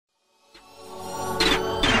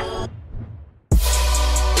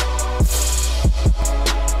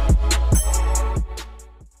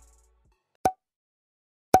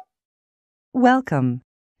Welcome.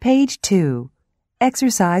 Page 2.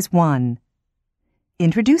 Exercise 1.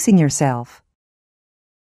 Introducing yourself.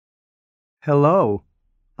 Hello,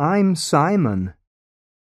 I'm Simon.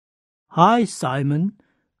 Hi, Simon.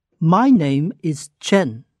 My name is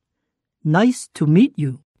Chen. Nice to meet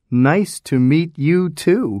you. Nice to meet you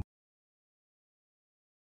too.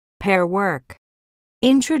 Pair work.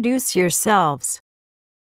 Introduce yourselves.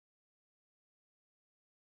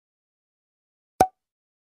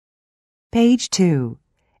 Page 2.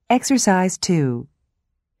 Exercise 2.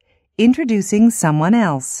 Introducing someone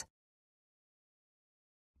else.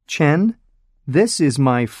 Chen, this is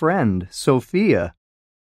my friend, Sophia.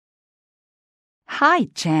 Hi,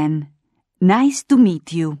 Chen. Nice to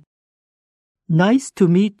meet you. Nice to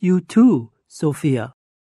meet you too, Sophia.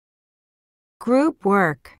 Group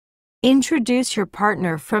work. Introduce your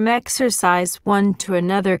partner from exercise 1 to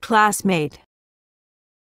another classmate.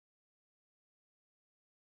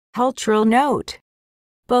 Cultural note.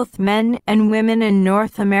 Both men and women in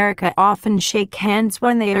North America often shake hands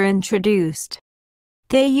when they are introduced.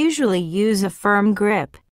 They usually use a firm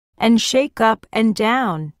grip and shake up and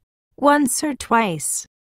down, once or twice.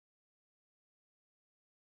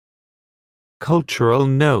 Cultural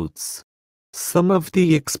notes. Some of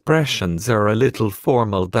the expressions are a little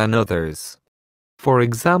formal than others. For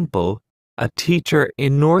example, a teacher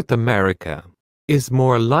in North America is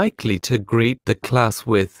more likely to greet the class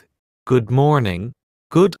with good morning,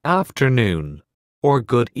 good afternoon, or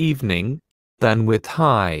good evening than with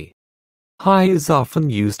hi. Hi is often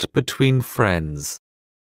used between friends.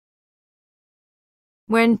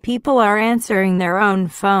 When people are answering their own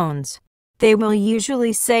phones, they will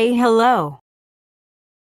usually say hello.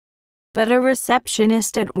 But a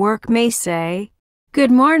receptionist at work may say,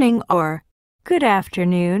 good morning or good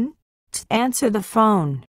afternoon to answer the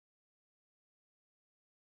phone.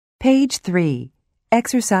 Page 3.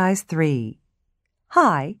 Exercise 3.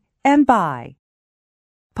 Hi and bye.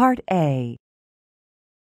 Part A.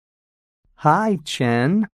 Hi,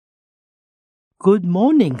 Chen. Good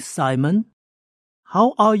morning, Simon.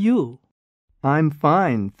 How are you? I'm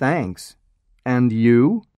fine, thanks. And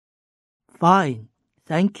you? Fine,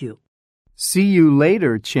 thank you. See you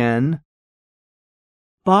later, Chen.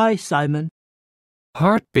 Bye, Simon.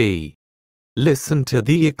 Part B. Listen to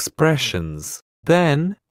the expressions.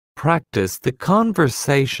 Then, practice the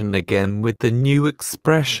conversation again with the new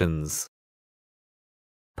expressions.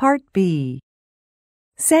 Part B.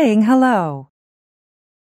 Saying hello.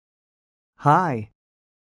 Hi.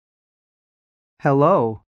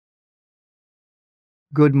 Hello.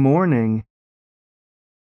 Good morning.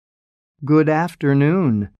 Good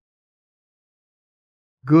afternoon.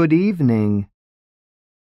 Good evening.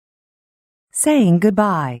 Saying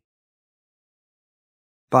goodbye.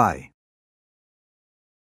 Bye.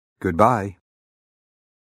 Goodbye.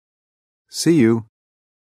 See you.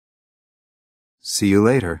 See you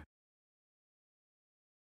later.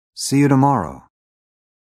 See you tomorrow.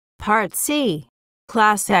 Part C.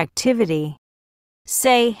 Class activity.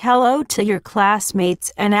 Say hello to your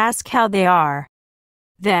classmates and ask how they are.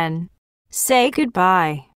 Then, say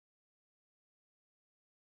goodbye.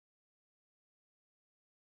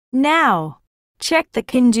 Now, check the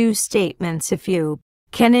can-do statements if you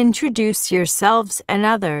can introduce yourselves and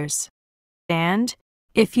others, and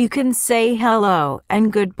if you can say hello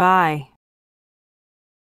and goodbye.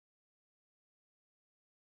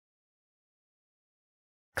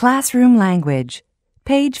 Classroom language.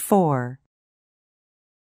 Page 4.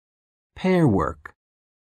 Pair work.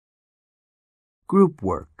 Group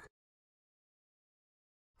work.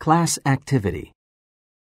 Class activity.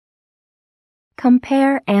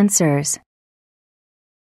 Compare answers.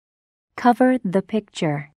 Cover the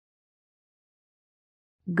picture.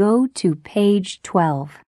 Go to page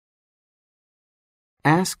 12.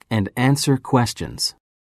 Ask and answer questions.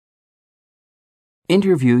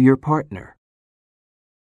 Interview your partner.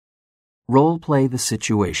 Role play the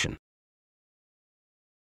situation.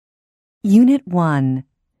 Unit 1.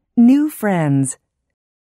 New friends.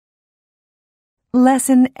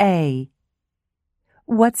 Lesson A.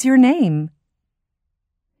 What's your name?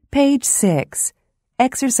 Page 6.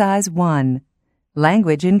 Exercise 1.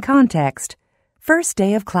 Language in context. First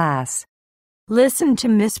day of class. Listen to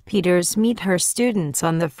Miss Peters meet her students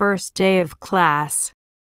on the first day of class.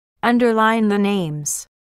 Underline the names.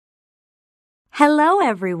 Hello,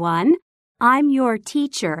 everyone. I'm your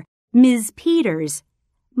teacher, Ms. Peters.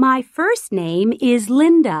 My first name is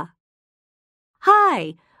Linda.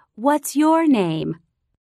 Hi, what's your name?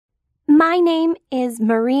 My name is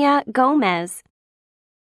Maria Gomez.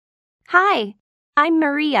 Hi, I'm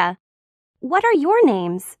Maria. What are your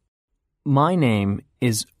names? My name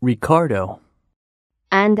is Ricardo.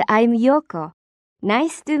 And I'm Yoko.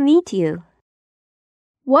 Nice to meet you.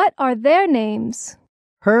 What are their names?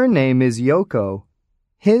 Her name is Yoko.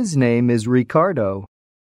 His name is Ricardo.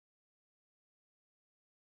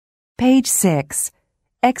 Page 6.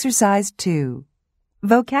 Exercise 2.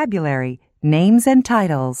 Vocabulary, names and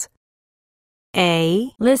titles.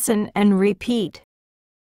 A. Listen and repeat.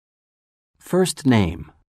 First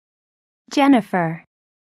name. Jennifer.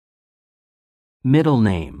 Middle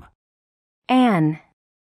name. Anne.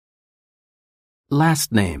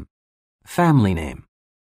 Last name. Family name.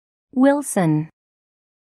 Wilson.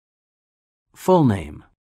 Full name.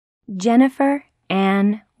 Jennifer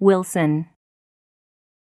Ann Wilson.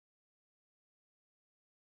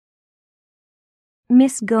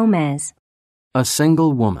 Miss Gomez. A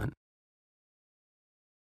single woman.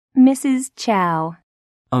 Mrs. Chow.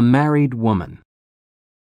 A married woman.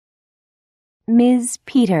 Ms.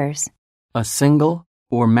 Peters. A single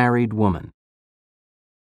or married woman.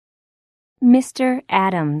 Mr.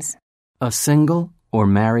 Adams. A single or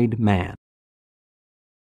married man.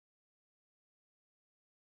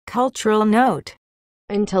 Cultural note.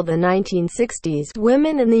 Until the 1960s,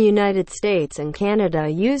 women in the United States and Canada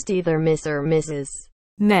used either Miss or Mrs.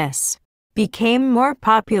 Miss became more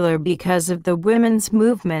popular because of the women's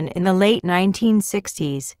movement in the late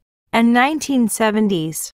 1960s and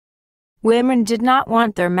 1970s. Women did not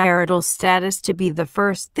want their marital status to be the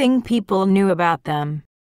first thing people knew about them.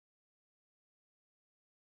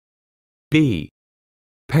 B.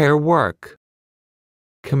 Pair work.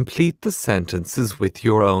 Complete the sentences with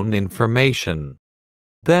your own information.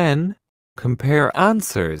 Then, compare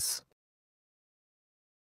answers.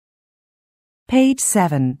 Page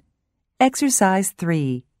 7. Exercise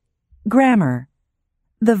 3. Grammar.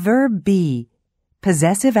 The verb be.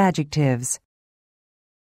 Possessive adjectives.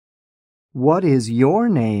 What is your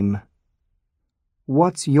name?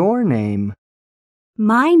 What's your name?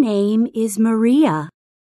 My name is Maria.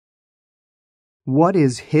 What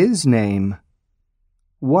is his name?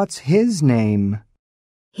 What's his name?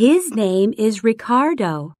 His name is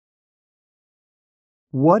Ricardo.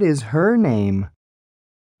 What is her name?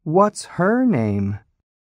 What's her name?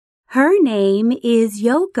 Her name is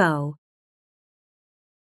Yoko.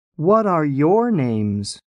 What are your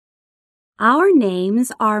names? Our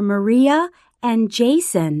names are Maria and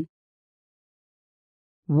Jason.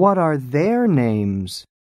 What are their names?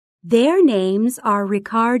 Their names are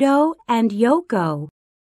Ricardo and Yoko.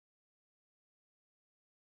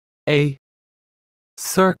 A.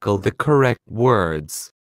 Circle the correct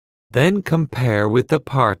words. Then compare with the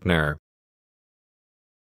partner.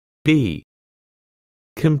 B.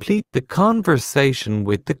 Complete the conversation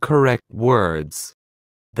with the correct words.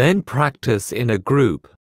 Then practice in a group.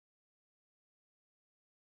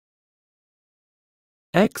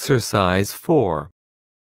 Exercise 4.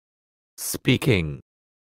 Speaking.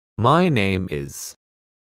 My name is.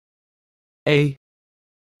 A.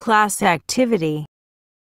 Class activity.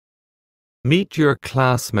 Meet your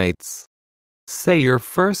classmates. Say your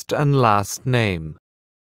first and last name.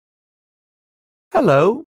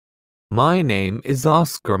 Hello. My name is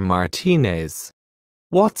Oscar Martinez.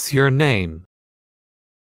 What's your name?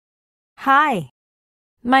 Hi.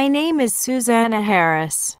 My name is Susanna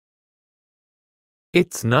Harris.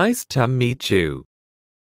 It's nice to meet you.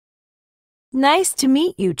 Nice to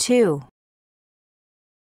meet you too.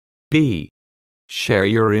 B. Share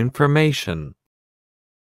your information.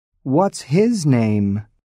 What's his name?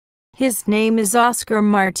 His name is Oscar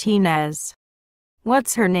Martinez.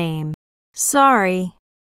 What's her name? Sorry.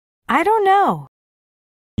 I don't know.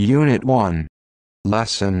 Unit 1.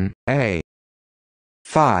 Lesson A.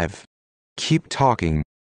 5. Keep talking.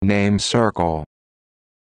 Name circle.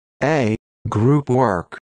 A. Group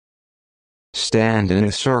work. Stand in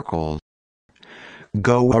a circle.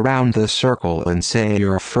 Go around the circle and say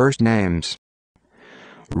your first names.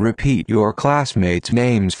 Repeat your classmates'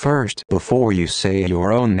 names first before you say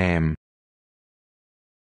your own name.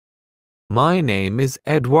 My name is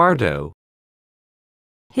Eduardo.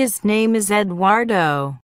 His name is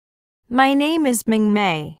Eduardo. My name is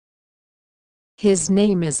Mingmei. His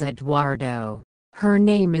name is Eduardo. Her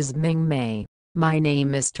name is Mingmei. My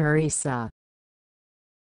name is Teresa.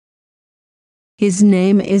 His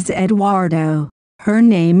name is Eduardo. Her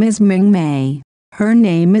name is Mingmei. Her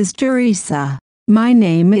name is Teresa. My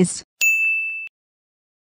name is.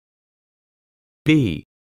 B.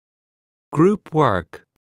 Group work.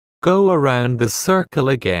 Go around the circle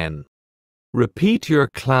again. Repeat your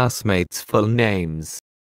classmates' full names.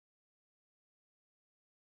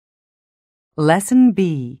 Lesson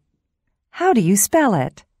B. How do you spell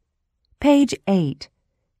it? Page 8.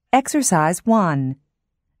 Exercise 1.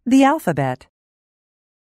 The alphabet.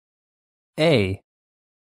 A.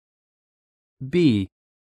 B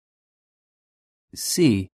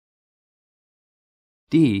C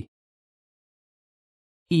D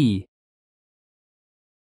E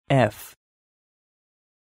F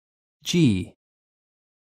G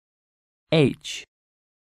H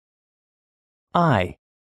I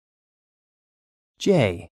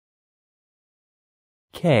J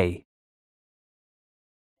K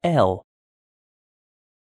L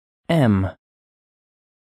M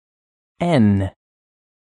N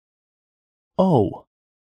O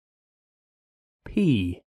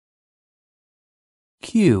P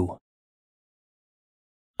Q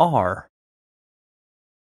R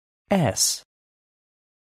S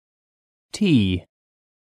T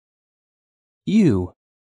U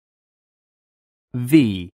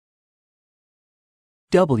V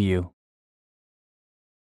W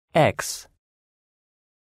X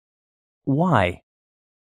Y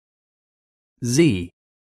Z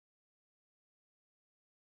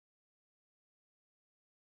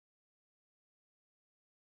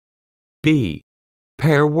B.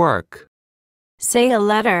 Pair work. Say a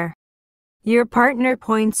letter. Your partner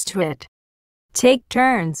points to it. Take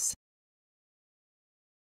turns.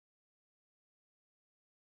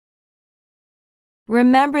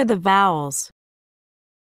 Remember the vowels.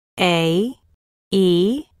 A,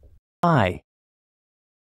 E, I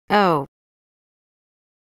O,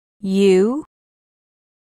 U,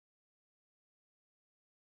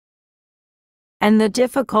 and the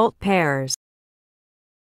difficult pairs.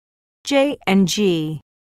 J and G,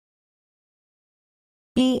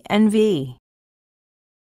 E and V,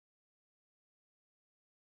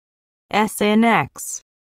 S and X,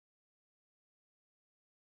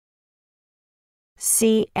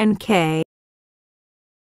 C and K,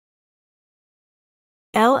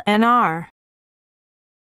 L and R.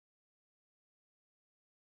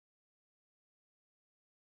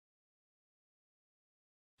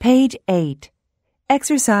 Page 8.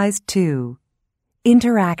 Exercise 2.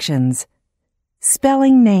 Interactions.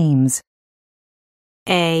 Spelling names.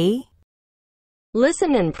 A.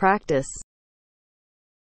 Listen and practice.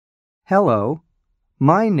 Hello,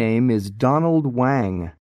 my name is Donald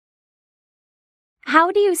Wang.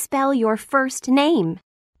 How do you spell your first name?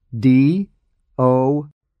 D-O-N-A-L-D.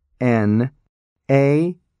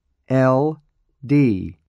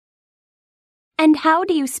 And how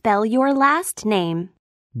do you spell your last name?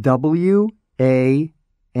 W-A-N-G.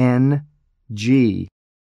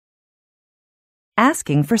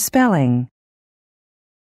 Asking for spelling.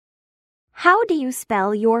 How do you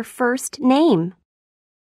spell your first name?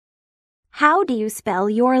 How do you spell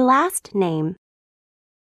your last name?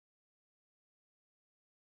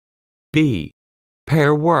 B.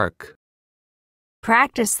 Pair work.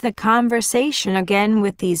 Practice the conversation again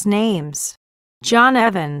with these names. John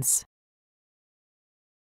Evans,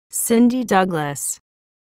 Cindy Douglas,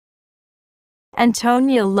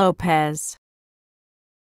 Antonio Lopez,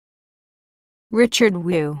 Richard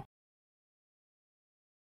Wu.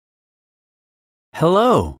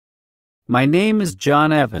 Hello, my name is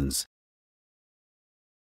John Evans.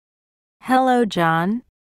 Hello, John.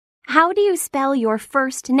 How do you spell your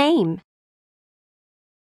first name?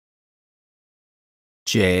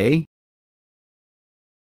 J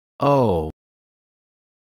O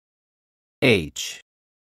H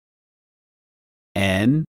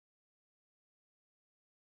N.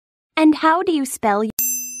 And how do you spell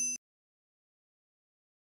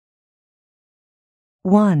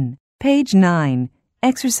 1. Page 9.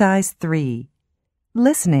 Exercise 3.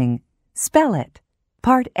 Listening. Spell it.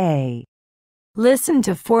 Part A. Listen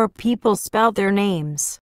to 4 people spell their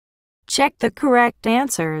names. Check the correct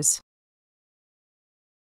answers.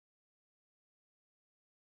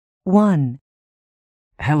 1.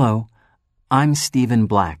 Hello, I'm Stephen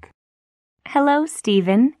Black. Hello,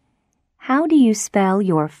 Stephen. How do you spell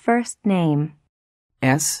your first name?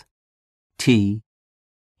 S T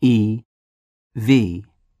E V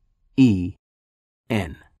E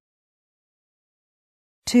N.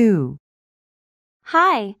 2.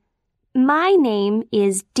 Hi, my name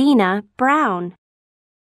is Dina Brown.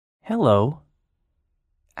 Hello.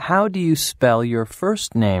 How do you spell your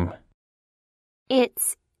first name?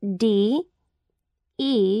 It's D-E-N-A.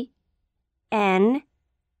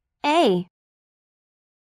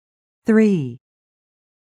 3.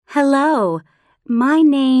 Hello, my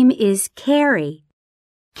name is Carrie.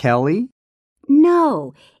 Kelly?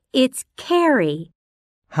 No, it's Carrie.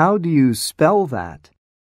 How do you spell that?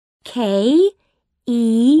 K-E-R-R-Y.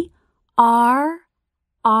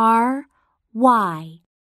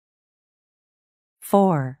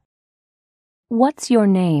 4. What's your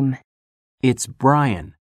name? It's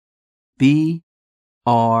Brian. B-R-Y-A-N.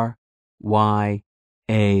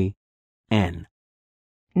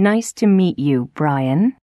 Nice to meet you,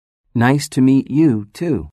 Brian. Nice to meet you,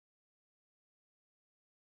 too.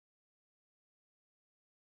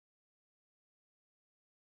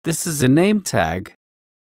 This is a name tag.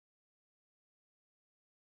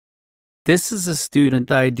 This is a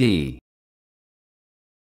student ID.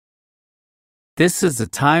 This is a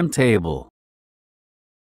timetable.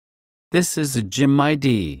 This is a gym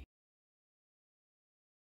ID.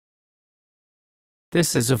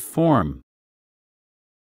 This is a form.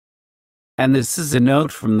 And this is a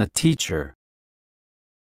note from the teacher.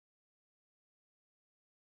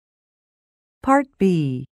 Part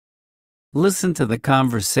B. Listen to the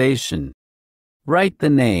conversation. Write the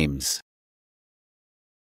names.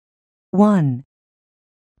 1.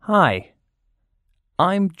 Hi,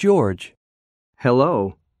 I'm George.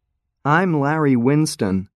 Hello. I'm Larry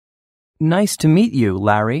Winston. Nice to meet you,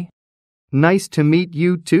 Larry. Nice to meet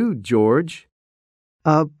you too, George.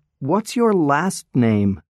 What's your last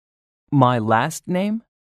name? My last name?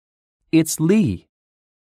 It's Lee.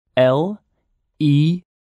 L-E-E.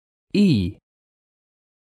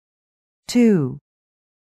 2.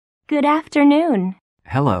 Good afternoon.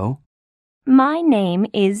 Hello. My name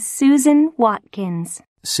is Susan Watkins.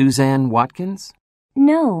 Suzanne Watkins?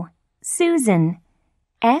 No, Susan.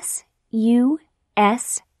 S-U-S-A-N.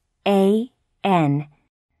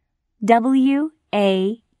 W-A-T-K-I-N-S.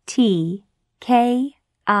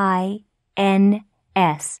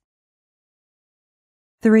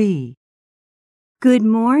 3. Good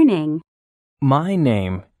morning. My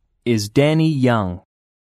name is Danny Young.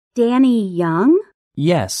 Danny Young?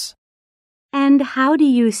 Yes, And how do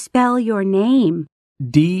you spell your name?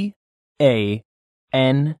 D-A-N-N-Y.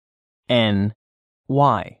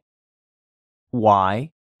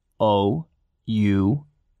 Y-O-U-N-G.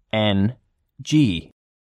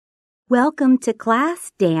 Welcome to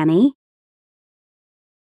class, Danny.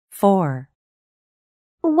 4.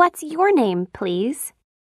 What's your name, please?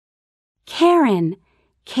 Karen.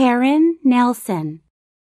 Karen Nelson.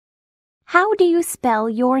 How do you spell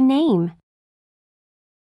your name?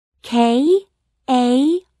 K-A-R-E-N.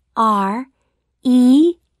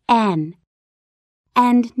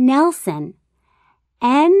 And Nelson.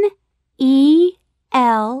 N-E-L-S-O-N.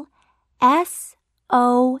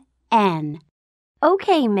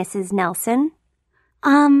 Okay, Mrs. Nelson.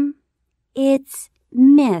 It's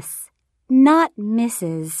Miss, not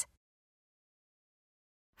Mrs.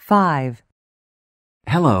 5.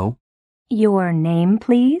 Hello. Your name,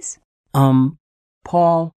 please?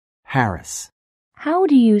 Paul Harris. How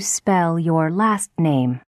do you spell your last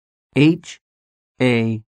name?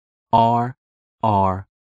 H-A-R-R-I-S.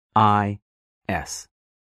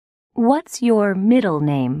 What's your middle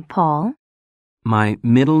name, Paul? My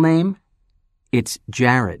middle name? It's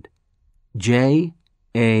Jared. J-A-R-E-D.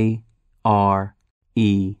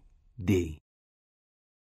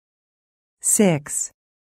 6.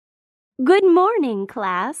 Good morning,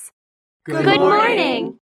 class. Good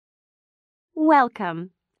morning.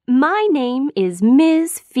 Welcome. My name is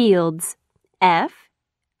Ms. Fields. F-I-E-L-D-S.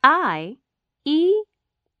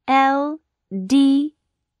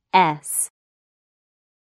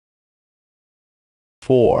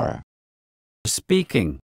 4.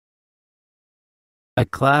 Speaking. A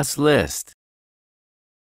class list.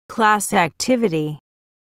 Class activity.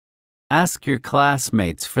 Ask your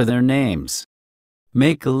classmates for their names.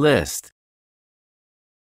 Make a list.